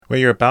What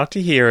you're about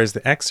to hear is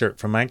the excerpt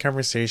from my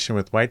conversation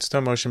with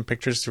Whitestone Motion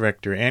Pictures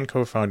director and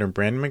co-founder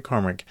Brandon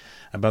McCormick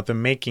about the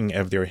making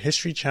of their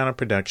History Channel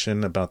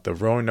production about the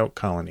Roanoke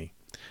Colony.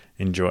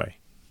 Enjoy.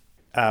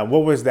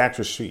 What was the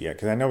actual shoot yet?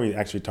 Because I know we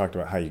actually talked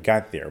about how you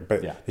got there,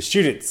 but the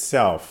shoot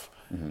itself,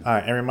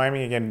 and remind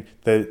me again,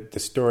 the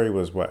story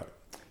was what?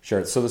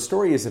 Sure. So the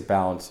story is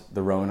about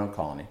the Roanoke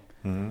Colony.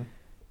 Mm-hmm.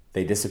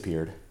 They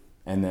disappeared.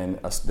 And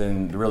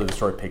then really the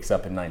story picks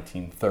up in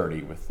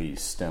 1930 with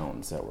these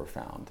stones that were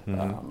found.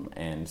 Mm-hmm.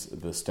 And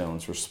the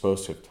stones were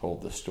supposed to have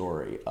told the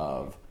story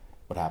of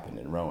what happened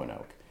in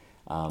Roanoke.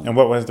 And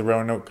what was the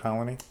Roanoke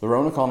Colony? The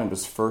Roanoke Colony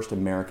was first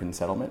American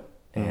settlement,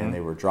 and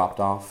they were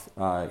dropped off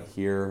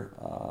here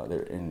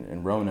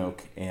in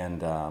Roanoke,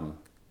 and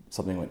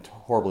something went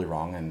horribly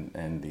wrong,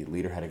 and the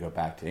leader had to go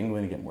back to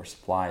England to get more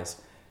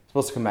supplies.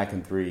 Supposed to come back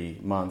in 3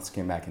 months,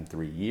 came back in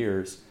 3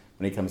 years.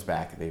 When he comes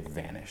back, they've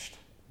vanished.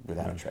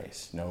 Without a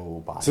trace,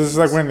 no bodies. So this is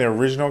like when the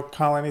original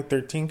colony,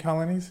 13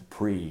 colonies?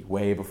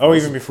 Way before. Oh,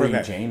 even before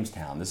that.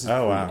 Jamestown. This is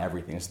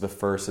everything. This is the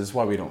first. This is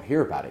why we don't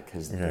hear about it,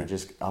 because they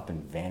just up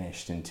and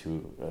vanished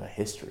into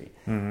history.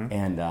 Mm-hmm.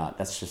 And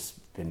that's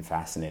just been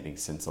fascinating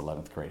since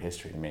 11th grade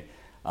history to me.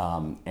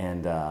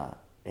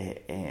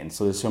 And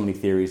so there's so many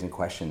theories and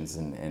questions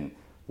and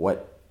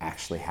what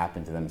actually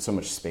happened to them, so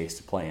much space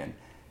to play in,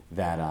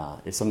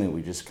 that it's something that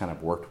we just kind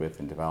of worked with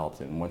and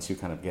developed. And once you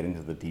kind of get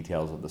into the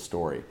details of the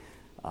story,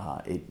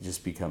 it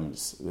just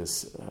becomes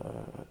this,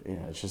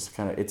 it's just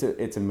kind of,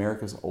 it's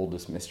America's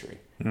oldest mystery.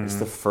 Mm-hmm. It's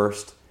the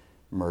first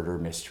murder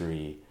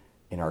mystery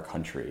in our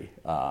country,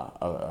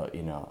 of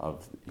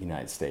the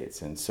United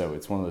States. And so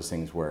it's one of those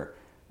things where,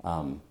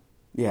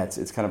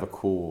 it's kind of a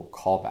cool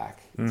callback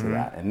to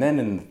that. And then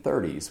in the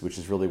 30s, which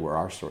is really where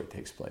our story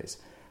takes place,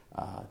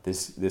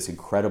 this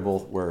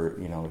incredible, where,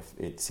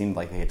 it seemed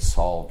like they had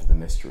solved the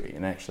mystery,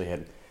 and actually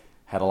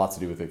had a lot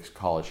to do with this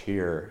college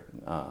here,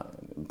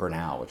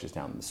 Bernal, which is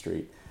down the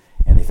street.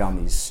 And they found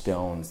these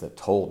stones that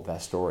told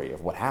that story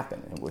of what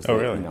happened. It was,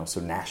 really?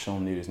 So national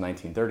news,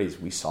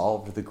 1930s, we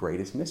solved the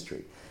greatest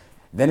mystery.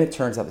 Then it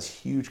turns out this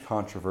huge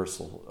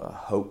controversial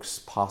hoax,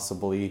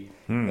 possibly,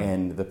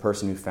 and the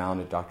person who found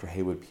it, Dr.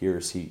 Haywood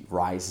Pierce, he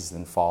rises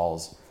and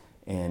falls,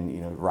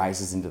 and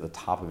rises into the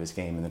top of his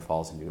game and then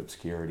falls into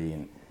obscurity,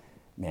 and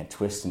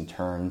twists and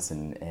turns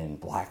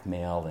and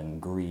blackmail and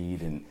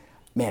greed and.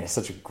 Man, it's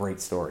such a great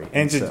story.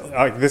 And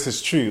this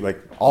is true,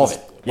 like all of it.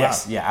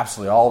 Yes, wow. Yeah,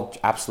 absolutely, all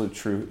absolute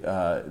true.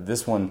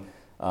 This one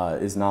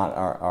is not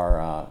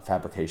our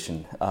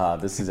fabrication.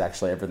 This is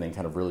actually everything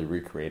kind of really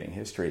recreating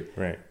history.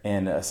 Right.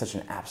 And such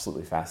an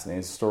absolutely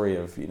fascinating story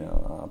of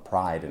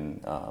pride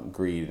and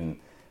greed and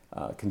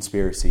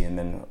conspiracy, and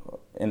then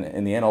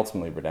in the end,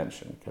 ultimately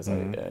redemption. Because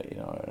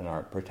in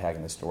our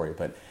protagonist story,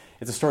 but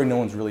it's a story no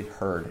one's really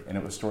heard, and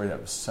it was a story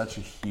that was such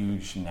a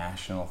huge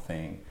national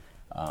thing.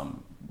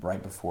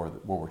 Right before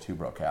World War II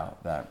broke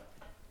out, that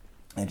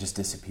it just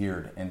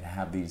disappeared, and to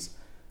have these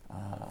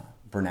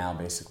Bernal,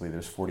 basically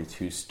there's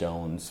 42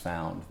 stones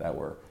found that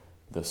were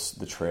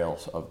the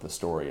trails of the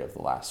story of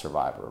the last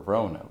survivor of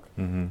Roanoke,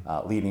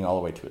 leading all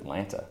the way to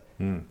Atlanta.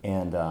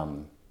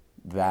 And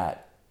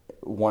that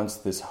once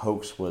this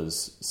hoax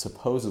was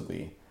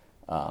supposedly,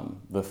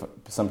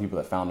 some people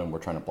that found them were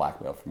trying to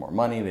blackmail for more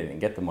money. They didn't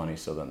get the money,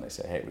 so then they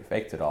said, hey, we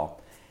faked it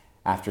all.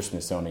 After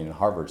Smithsonian and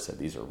Harvard said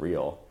these are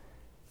real,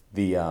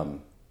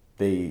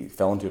 they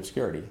fell into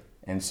obscurity.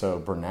 And so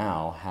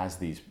Bernal has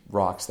these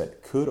rocks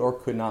that could or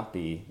could not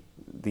be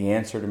the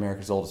answer to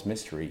America's oldest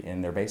mystery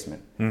in their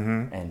basement.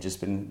 Mm-hmm. And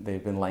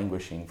they've been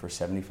languishing for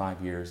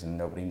 75 years, and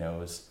nobody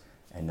knows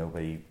and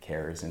nobody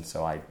cares. And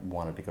so I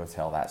wanted to go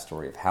tell that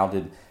story of how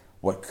did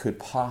what could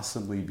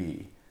possibly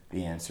be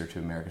the answer to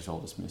America's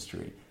oldest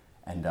mystery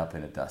end up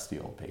in a dusty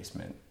old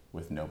basement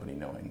with nobody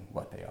knowing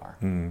what they are.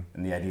 And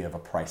the idea of a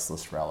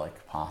priceless relic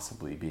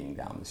possibly being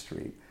down the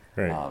street.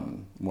 Right.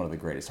 One of the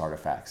greatest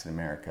artifacts in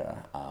America,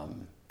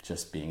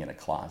 just being in a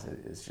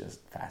closet is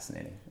just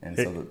fascinating. And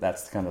so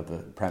that's kind of the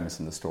premise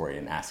in the story,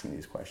 and asking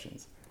these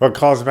questions. Well, it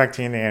calls back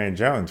to Indiana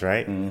Jones,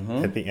 right?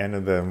 Mm-hmm. At the end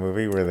of the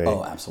movie where they...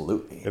 Oh,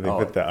 absolutely. Where they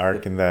put the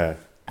Ark in the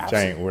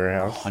giant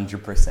warehouse.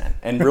 100%.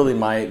 And really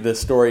the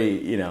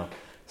story,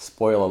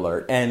 spoiler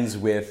alert, ends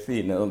with,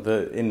 in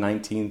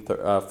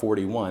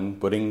 1941,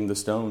 putting the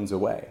stones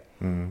away.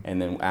 Mm-hmm.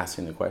 And then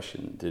asking the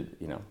question,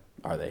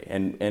 are they?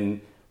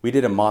 And we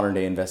did a modern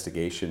day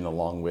investigation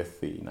along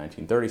with the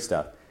 1930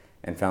 stuff,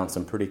 and found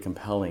some pretty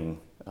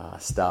compelling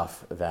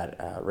stuff that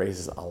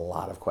raises a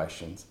lot of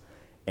questions.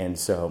 And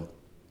so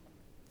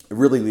it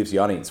really leaves the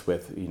audience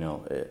with,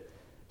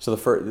 so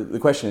the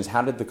question is,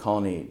 how did the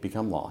colony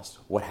become lost?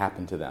 What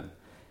happened to them?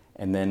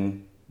 And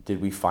then did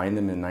we find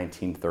them in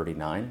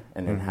 1939?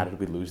 And then how did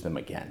we lose them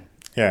again?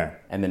 Yeah.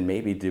 And then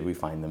maybe did we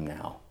find them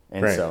now?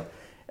 And right. So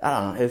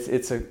I don't know.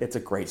 It's a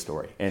great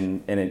story,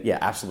 and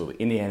absolutely,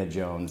 Indiana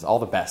Jones, all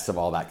the best of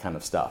all that kind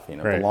of stuff.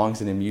 Right.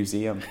 Belongs in a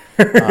museum.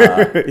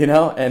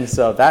 And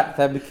so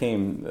that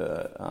became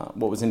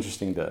what was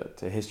interesting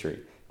to History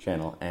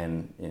Channel,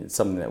 and it's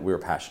something that we were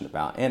passionate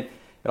about. And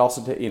it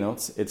also,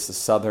 it's the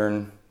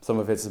southern Some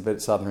of it's a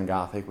bit Southern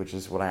Gothic, which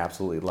is what I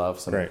absolutely love.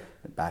 Some Right.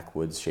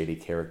 backwoods, shady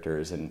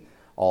characters, and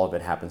all of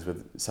it happens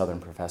with Southern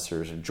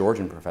professors or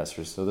Georgian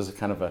professors. So there's a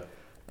kind of a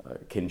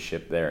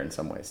kinship there in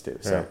some ways too.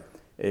 So Right.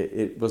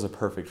 it was a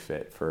perfect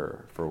fit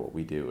for what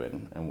we do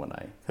and what I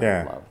kind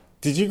Yeah. of love.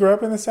 Did you grow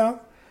up in the South?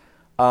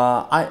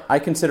 I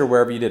consider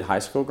wherever you did high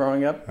school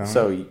growing up.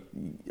 So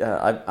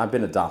I've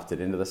been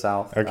adopted into the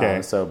South.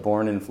 Okay. So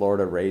born in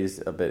Florida,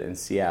 raised a bit in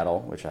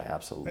Seattle, which I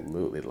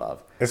absolutely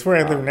love. That's where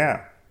I live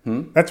now.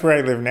 That's where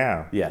I live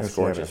now. Yeah, in it's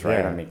gorgeous, Seattle.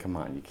 right? Yeah. I mean, come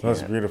on, you can't.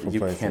 Most beautiful You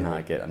place in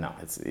cannot get. No,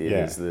 it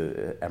Yeah. is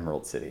the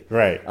Emerald City.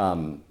 Right.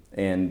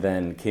 And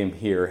then came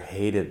here,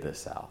 hated the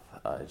South.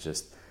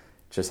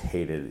 Just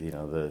hated,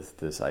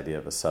 this idea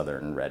of a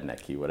Southern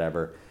rednecky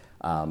whatever.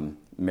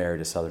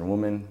 Married a Southern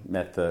woman,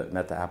 met the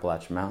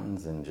Appalachian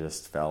Mountains, and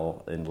just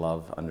fell in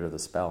love under the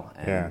spell,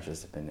 and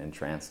just been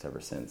entranced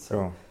ever since.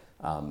 So,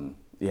 Cool.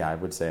 I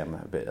would say I'm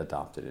a bit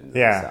adopted into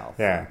Yeah, the South.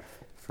 yeah.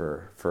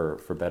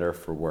 For better,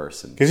 for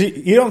worse. And Because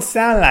you don't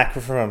sound like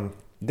you're from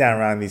down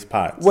around these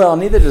parts. well,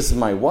 neither does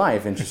my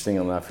wife, interesting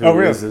enough, who Oh,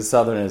 really? is as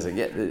Southern as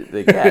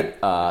they get.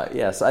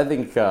 Yes, I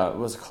think what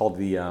was it called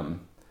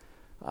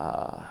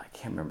I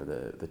can't remember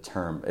the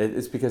term.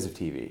 It's because of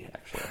TV,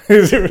 actually.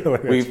 Is it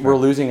really? We're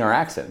losing our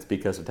accents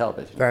because of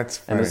television. That's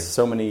And funny. there's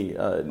so many,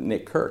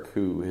 Nick Kirk,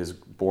 who is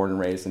born and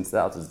raised in the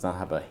South, does not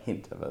have a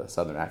hint of a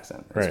Southern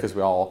accent. It's Right. because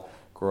we all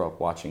grew up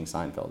watching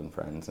Seinfeld and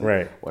Friends and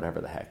Right.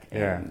 whatever the heck,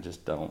 and Yeah.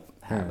 just don't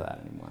have that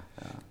anymore.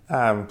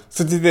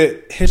 So did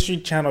the History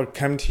Channel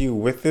come to you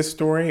with this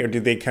story, or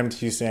did they come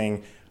to you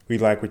saying, we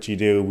like what you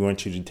do, we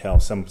want you to tell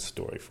some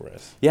story for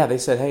us? Yeah, they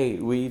said, hey,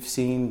 we've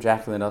seen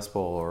Jack in the Dust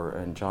Bowl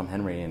and John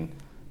Henry, and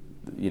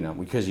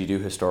because you do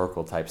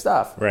historical type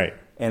stuff, Right.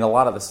 And a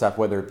lot of the stuff,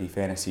 whether it be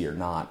fantasy or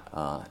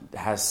not,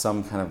 has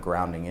some kind of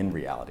grounding in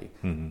reality.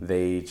 Mm-hmm.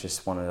 They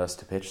just wanted us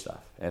to pitch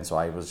stuff, and so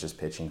I was just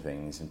pitching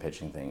things, and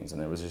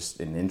there was just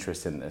an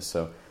interest in this.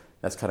 So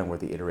that's kind of where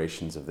the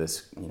iterations of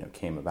this,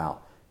 came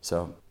about.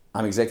 So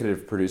I'm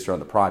executive producer on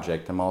the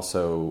project. I'm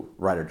also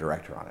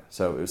writer-director on it.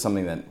 So it was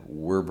something that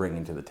we're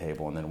bringing to the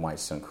table, and then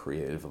Whitestone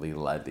creatively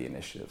led the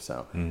initiative.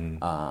 So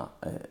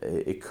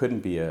it couldn't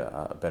be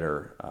a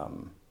better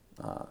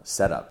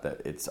setup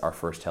that it's our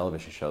first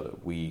television show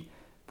that we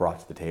brought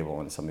to the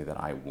table, and something that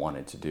I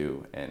wanted to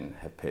do and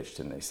have pitched,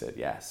 and they said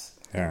yes.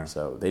 Yeah.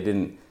 So they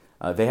didn't.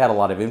 They had a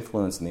lot of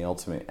influence in the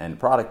ultimate end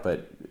product,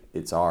 but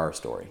it's our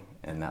story,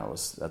 and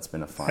that's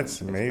been a fun.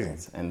 That's amazing.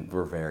 experience. And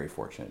we're very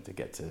fortunate to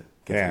get to do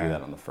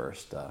that on the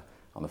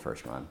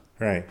first run.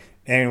 Right.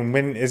 And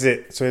when is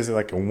it? So is it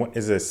like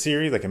is it a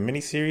series, like a mini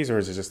series, or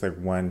is it just like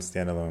one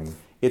standalone?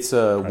 It's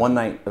a one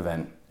night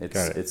event.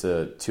 Got it. It's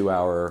a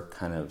 2-hour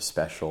kind of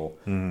special,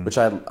 which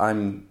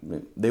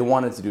they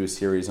wanted to do a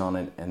series on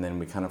it, and then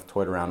we kind of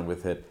toyed around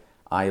with it.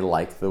 I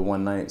like the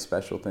one night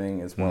special thing.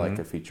 It's more like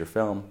a feature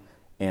film,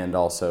 and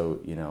also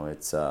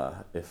it's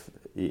if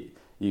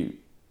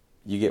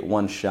you get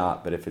one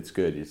shot, but if it's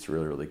good, it's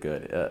really really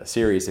good. A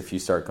series, if you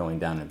start going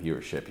down in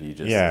viewership,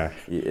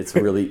 it's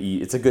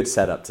really it's a good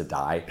setup to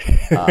die,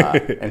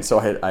 and so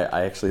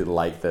I actually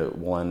like the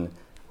one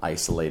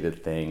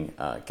isolated thing,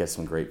 get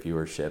some great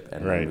viewership,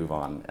 and then move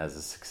on as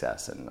a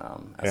success, and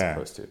as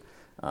opposed to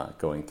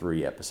going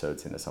 3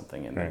 episodes into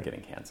something and then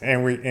getting canceled.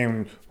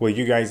 And will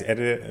you guys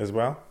edit it as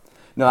well?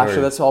 No,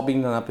 actually, that's all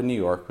being done up in New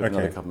York with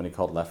another company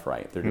called Left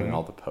Right. They're doing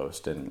all the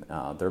post, and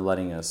they're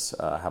letting us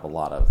have a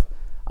lot of.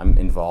 I'm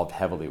involved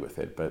heavily with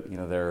it, but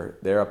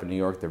they're up in New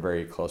York. They're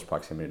very close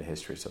proximity to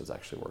history, so it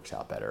actually works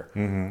out better.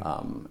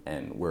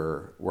 And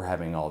we're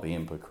having all the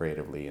input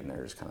creatively, and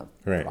they're just kind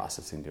of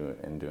processing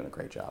and doing a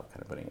great job,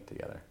 kind of putting it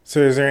together.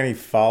 So, is there any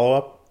follow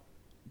up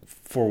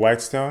for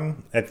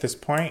Whitestone at this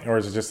point, or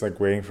is it just like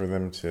waiting for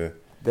them to?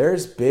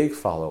 There's big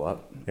follow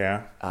up.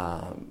 Yeah.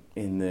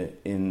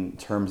 In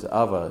terms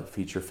of a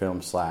feature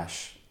film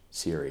 /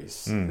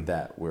 series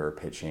that we're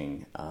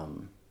pitching,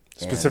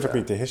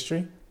 Specifically to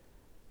history.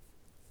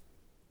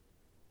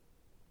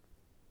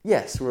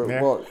 Yes,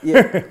 Yeah. well,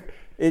 yeah,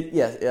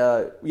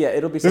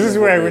 it'll be. This is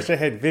where I wish I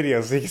had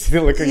videos so you can see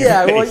the look on your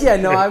Yeah, face. well, yeah,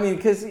 no, I mean,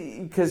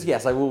 because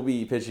yes, I will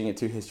be pitching it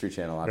to History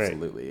Channel,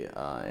 absolutely,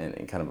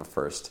 and kind of a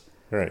first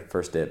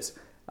dibs.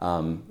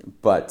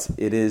 But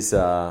it is,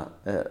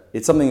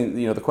 it's something.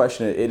 The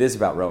question it is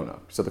about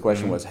Roanoke. So the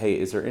question was, hey,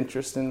 is there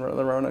interest in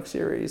the Roanoke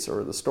series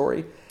or the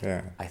story?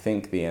 Yeah. I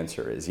think the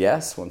answer is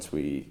yes. Once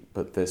we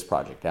put this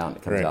project down,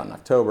 it comes out in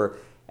October.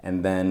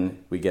 And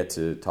then we get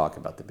to talk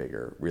about the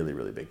bigger, really,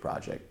 really big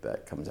project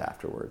that comes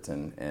afterwards.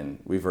 And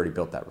we've already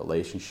built that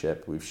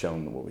relationship. We've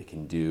shown what we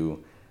can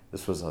do.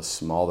 This was a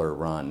smaller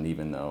run,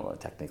 even though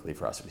technically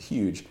for us it was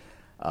huge.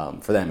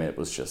 For them, it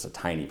was just a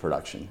tiny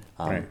production.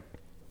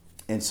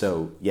 And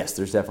so, yes,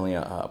 there's definitely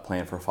a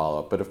plan for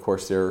follow-up. But, of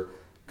course, they're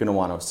going to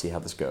want to see how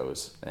this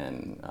goes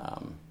and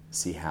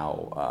see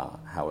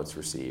how it's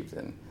received.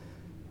 And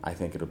I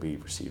think it'll be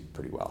received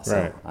pretty well.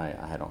 So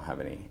I don't have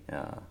any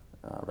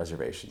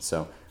reservations.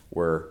 So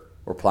we're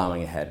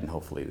plowing ahead, and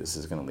hopefully this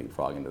is going to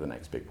leapfrog into the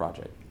next big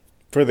project.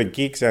 For the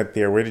geeks out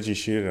there, where did you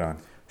shoot it on?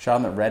 Shot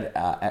on the Red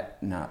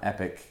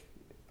Epic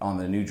on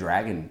the new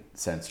Dragon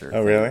sensor.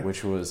 Oh, really?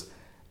 Which was,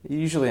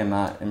 usually I'm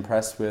not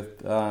impressed with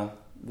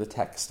the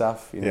tech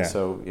stuff. Yeah.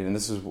 So, and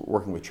this is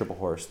working with Triple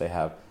Horse. They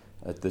have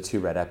the 2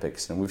 Red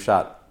Epics, and we've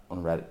shot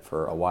on Red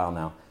for a while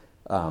now.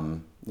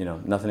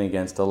 Nothing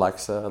against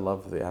Alexa.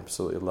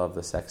 Absolutely love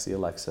the sexy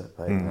Alexa,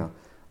 but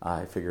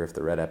I figure if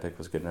the Red Epic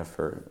was good enough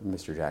for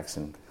Mr.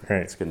 Jackson,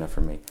 it's good enough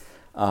for me.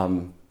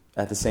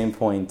 At the same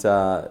point, we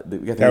got the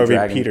that would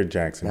Dragon. be Peter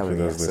Jackson for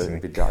those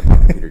listening.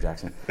 Peter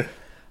Jackson.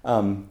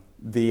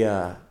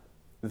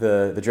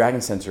 The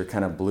Dragon sensor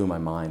kind of blew my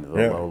mind. The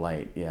low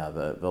light,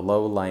 the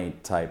low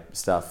light type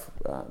stuff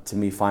to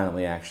me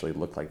finally actually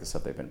looked like the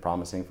stuff they've been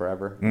promising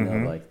forever.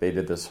 Like they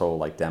did this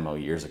whole demo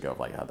years ago of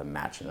like how the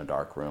match in a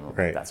dark room. I'm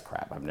like, that's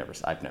crap. I've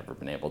never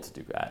been able to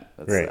do that.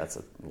 That's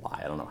a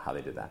lie. I don't know how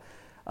they did that.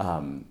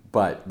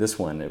 But this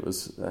one, it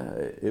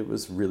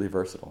was really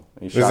versatile.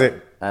 You shot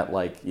it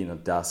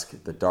at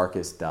dusk, the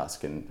darkest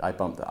dusk, and I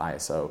bumped the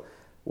ISO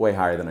way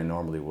higher than I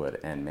normally would,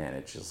 and man,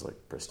 it just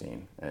looked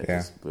pristine. And it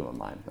just blew my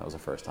mind. That was the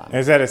first time.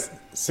 Is that a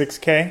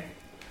 6K?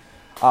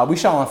 We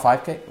shot on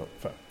 5K.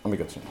 Let me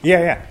go through.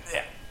 Yeah.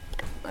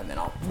 And then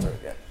I'll throw it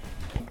again.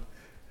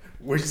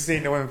 Would you say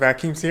no one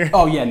vacuums here?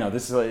 Oh yeah, no.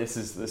 This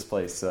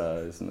place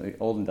is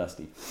old and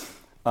dusty.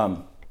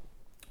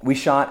 We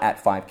shot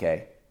at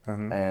 5K.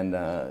 And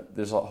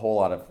there's a whole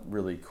lot of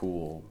really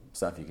cool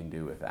stuff you can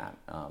do with that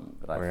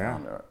that I've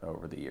found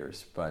over the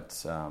years.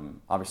 But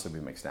obviously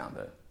we mixed down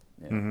to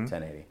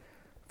 1080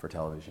 for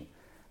television.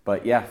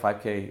 But yeah,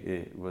 5K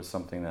it was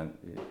something that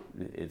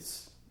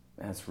it's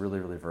really,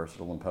 really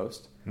versatile in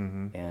post.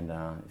 And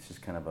it's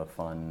just kind of a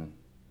fun,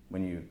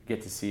 when you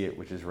get to see it,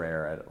 which is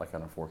rare, at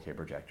on a 4K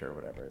projector or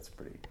whatever, it's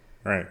pretty...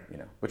 Right.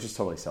 Which is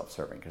totally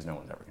self-serving because no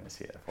one's ever going to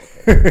see it at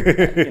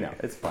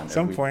 4K. It's fun.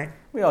 Some point.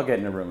 We all get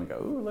in a room and go,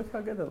 ooh, look how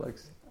good that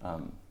looks.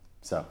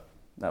 So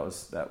that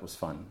was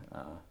fun.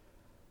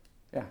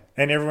 Yeah.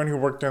 And everyone who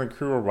worked on the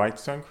crew or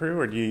Whitestone crew,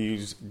 or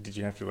did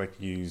you have to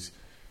use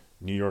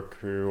New York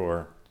crew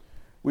or?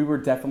 We were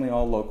definitely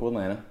all local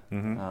Atlanta.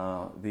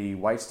 The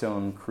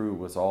Whitestone crew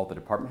was all the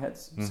department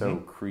heads. So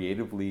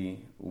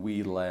creatively,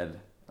 we led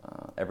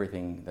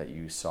everything that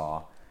you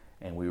saw.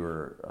 And we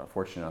were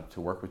fortunate enough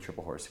to work with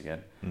Triple Horse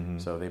again.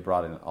 So they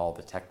brought in all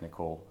the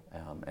technical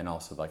and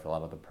also a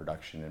lot of the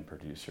production and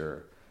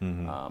producer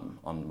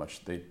on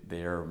much.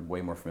 They are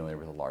way more familiar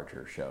with the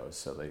larger shows,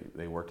 so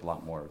they worked a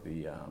lot more of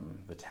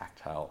the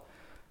tactile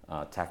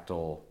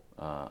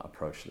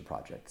approach to the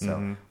project.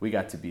 So we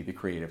got to be the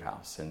creative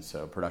house, and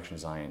so production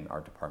design,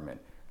 art department,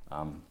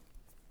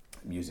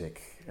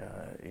 music,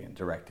 and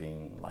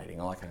directing, lighting,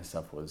 all that kind of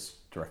stuff was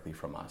directly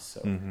from us. So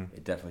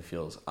it definitely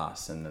feels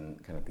us, and then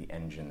kind of the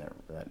engine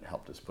that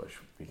helped us push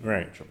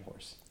Triple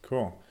Horse.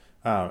 Cool.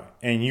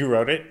 And you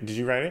wrote it? Did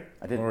you write it?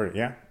 I did.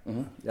 Yeah.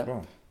 Yeah.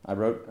 Cool. I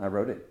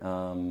wrote it.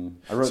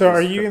 So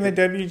are you in the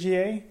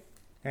WGA?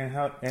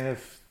 And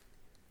if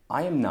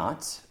I am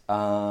not.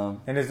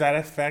 And does that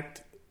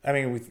affect? I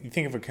mean, you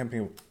think of a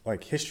company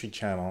like History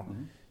Channel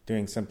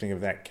doing something of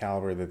that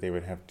caliber, that they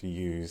would have to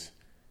use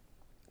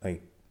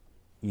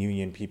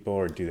union people,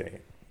 or do they?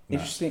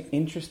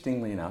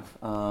 Interestingly enough,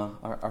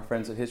 our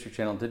friends at History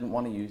Channel didn't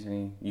want to use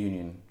any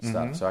union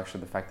stuff. So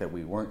actually, the fact that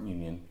we weren't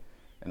union,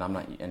 and I'm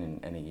not in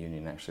any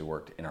union, actually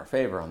worked in our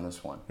favor on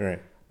this one. Right.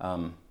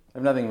 I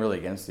have nothing really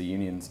against the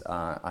unions.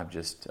 I've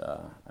just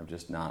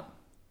not.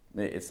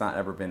 It's not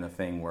ever been a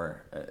thing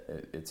where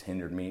it's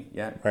hindered me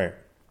yet. Right.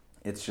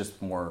 It's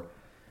just more.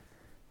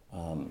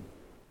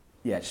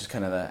 It's just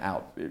kind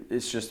of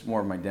it's just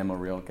more of my demo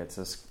reel gets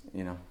us,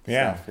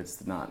 stuff.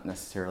 It's not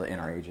necessarily in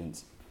our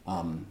agents.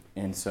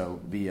 And so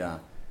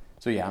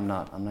I'm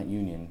not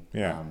union.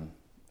 Yeah.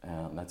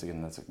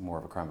 That's more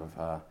of a crime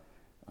of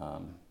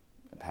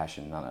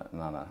passion, not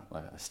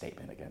a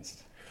statement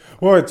against.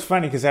 Well, it's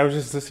funny because I was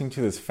just listening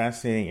to this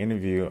fascinating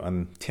interview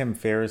on Tim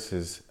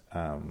Ferriss's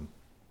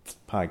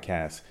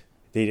podcast.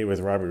 They did with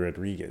Robert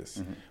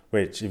Rodriguez,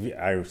 which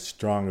I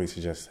strongly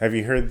suggest. Have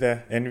you heard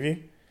the interview?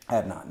 I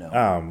have not,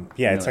 no.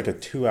 It's like a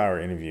 2-hour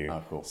interview.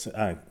 Oh, cool.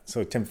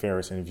 So Tim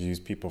Ferriss interviews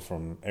people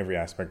from every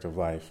aspect of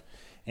life,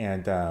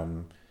 and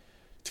to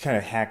kind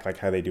of hack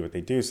how they do what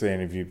they do. So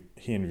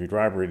he interviewed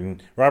Robert,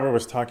 and Robert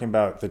was talking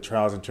about the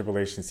trials and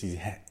tribulations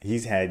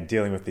he's had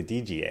dealing with the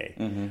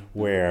DGA,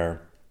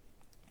 where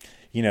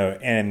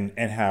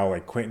and how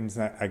Quentin's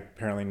not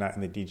apparently not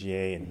in the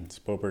DGA, and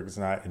Spielberg's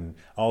not, and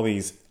all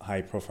these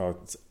high profile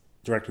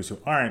directors who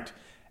aren't.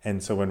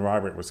 And so when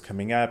Robert was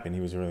coming up and he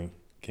was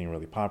getting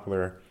really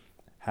popular,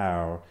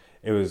 how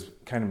it was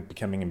kind of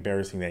becoming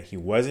embarrassing that he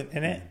wasn't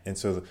in it. And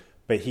so,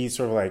 but he's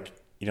sort of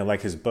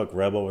like his book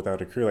Rebel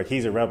Without a Crew,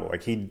 he's a rebel.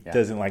 He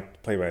doesn't like to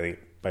play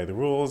by the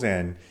rules.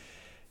 And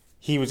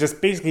he was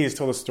just basically just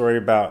told a story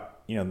about,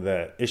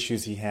 the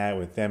issues he had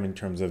with them in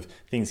terms of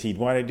things he'd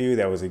want to do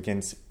that was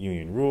against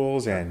union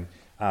rules. And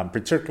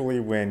particularly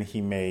when he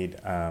made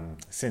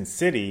Sin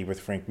City with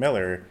Frank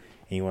Miller,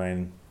 he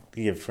wanted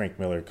to give Frank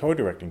Miller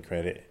co-directing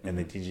credit, and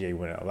the DGA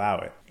wouldn't allow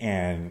it.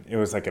 And it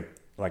was like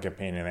a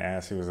pain in the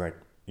ass. It was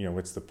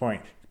what's the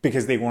point?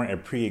 Because they weren't a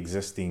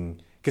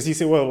pre-existing because he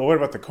said, well, what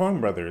about the Coen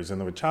brothers and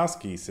the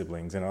Wachowski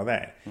siblings and all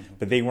that?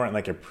 But they weren't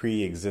like a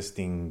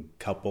pre-existing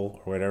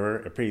couple or whatever,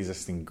 a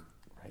pre-existing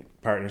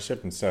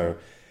partnership. And so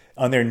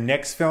on their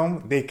next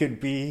film, they could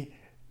be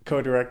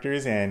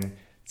co-directors. And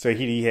so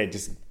he had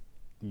just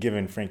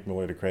given Frank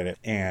Miller the credit.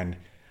 And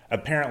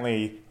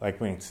apparently,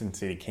 like when Sin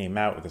City came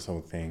out with this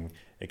whole thing,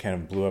 it kind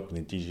of blew up in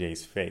the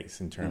DJ's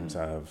face in terms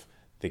of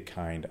the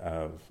kind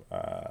of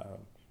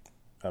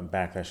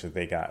backlash that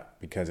they got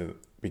because of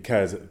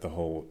the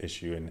whole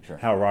issue and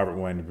how Robert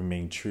wanted to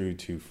remain true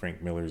to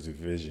Frank Miller's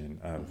vision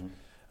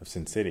of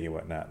Sin City and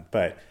whatnot.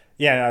 But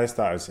yeah, I just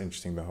thought it was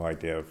interesting, the whole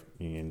idea of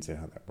unions and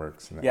how that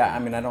works. And I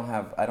mean, I don't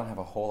have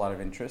a whole lot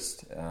of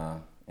interest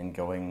in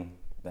going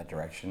that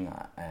direction,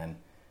 and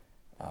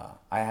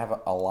I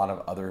have a lot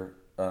of other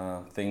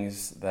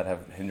things that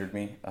have hindered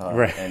me,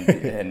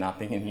 and not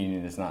being in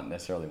union is not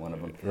necessarily one of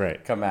them.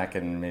 Right. Come back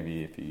in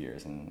maybe a few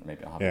years, and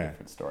maybe I'll have a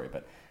different story,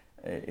 but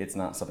it's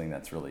not something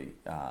that's really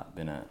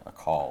been a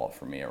call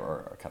for me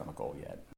or kind of a goal yet.